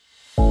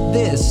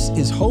This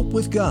is Hope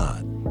with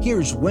God.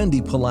 Here's Wendy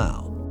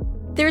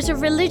Palau. There's a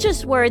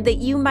religious word that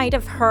you might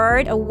have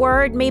heard, a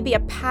word maybe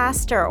a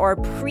pastor or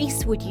a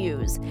priest would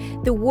use,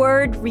 the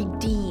word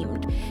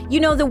redeemed. You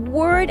know, the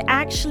word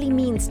actually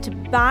means to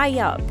buy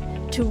up,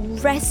 to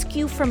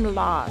rescue from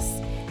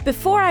loss.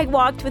 Before I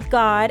walked with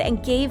God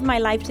and gave my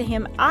life to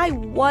Him, I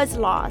was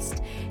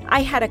lost.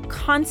 I had a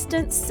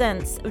constant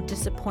sense of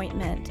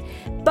disappointment.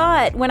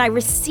 But when I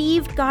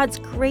received God's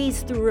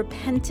grace through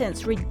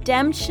repentance,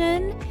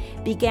 redemption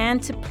began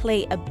to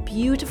play a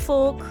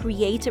beautiful,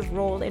 creative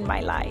role in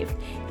my life.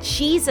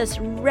 Jesus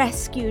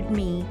rescued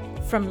me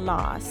from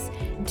loss.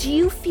 Do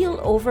you feel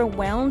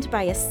overwhelmed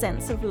by a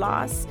sense of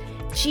loss?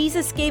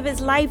 Jesus gave His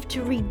life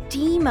to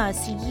redeem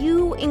us,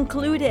 you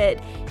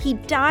included. He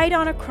died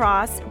on a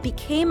cross,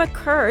 became a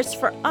curse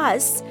for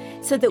us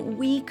so that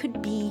we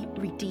could be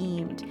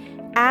redeemed.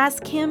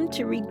 Ask Him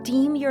to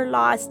redeem your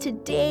loss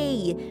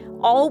today.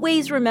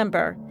 Always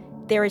remember,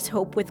 there is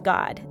hope with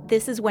God.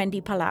 This is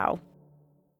Wendy Palau.